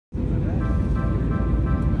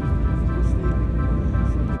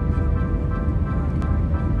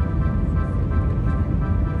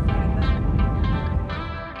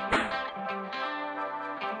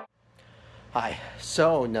Hi,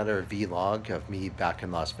 so another vlog of me back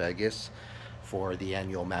in Las Vegas for the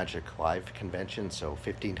annual Magic Live convention. So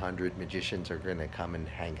 1,500 magicians are going to come and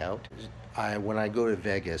hang out. When I go to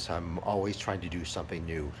Vegas, I'm always trying to do something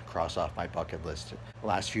new to cross off my bucket list. The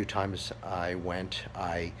last few times I went,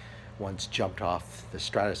 I once jumped off the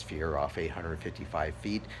Stratosphere off 855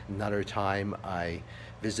 feet. Another time I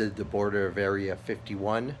visited the border of Area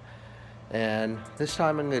 51. And this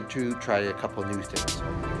time I'm going to try a couple new things.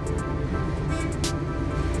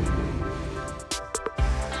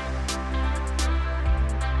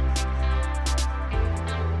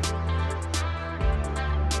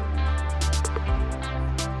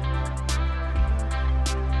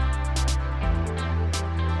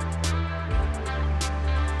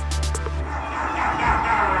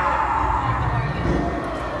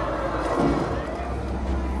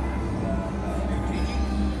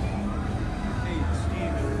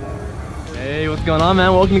 Hey, what's going on,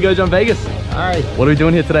 man? Welcome to GoJump Vegas. Hi. What are we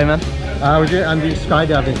doing here today, man? I'm doing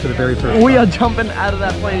skydiving for the very first time. We are jumping out of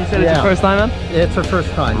that plane. You said it's your first time, man? It's our first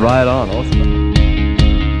time. Right on, awesome.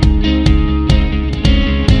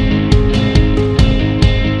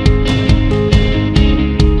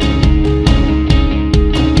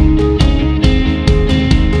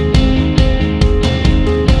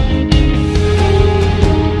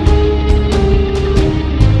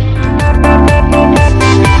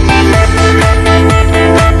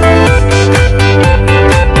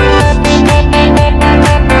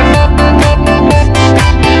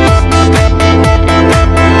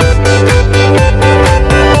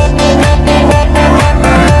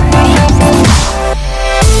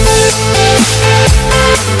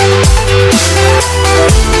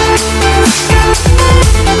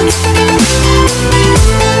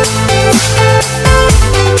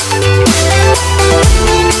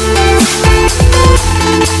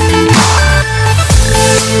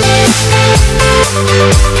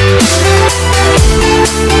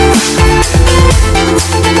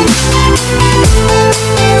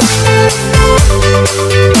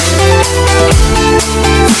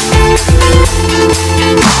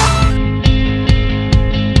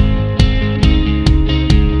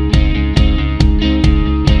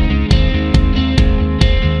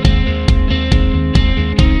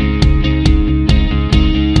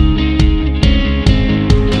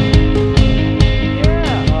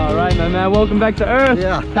 Welcome back to Earth.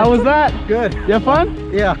 Yeah. How was that? Good. You have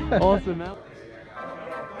fun? Yeah. Awesome, man.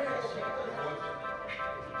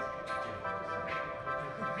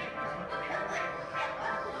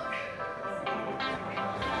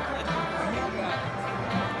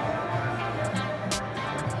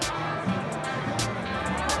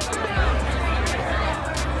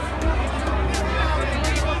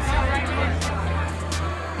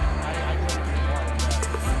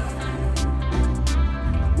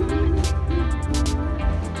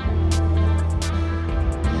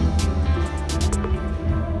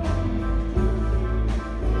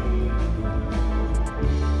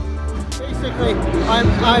 Basically, I'm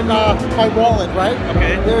my wallet, right?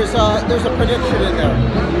 Okay. There's a prediction in there.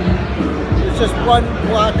 It's just one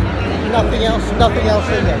black, nothing else in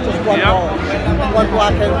there. Just one wallet, one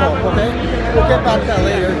black envelope. Okay. We'll get back to that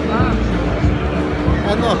later.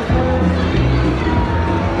 And look,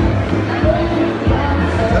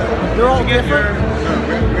 they're all different.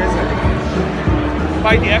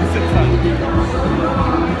 By the exit sign.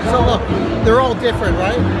 So look, they're all different,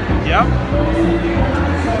 right? Yeah.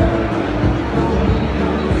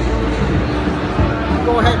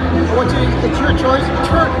 Go ahead. I want you. It's your choice.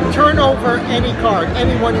 Turn over any card,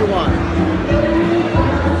 any one you want.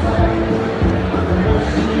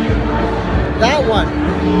 That one.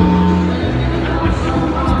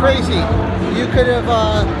 It's crazy. You could have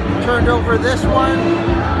turned over this one,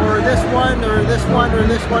 or this one, or this one, or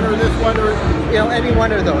this one, or this one, or any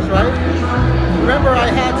one of those, right? Remember, I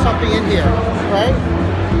had something in here, right?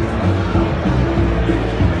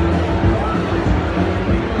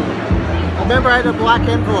 Remember, I had a black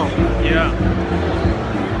envelope. Yeah.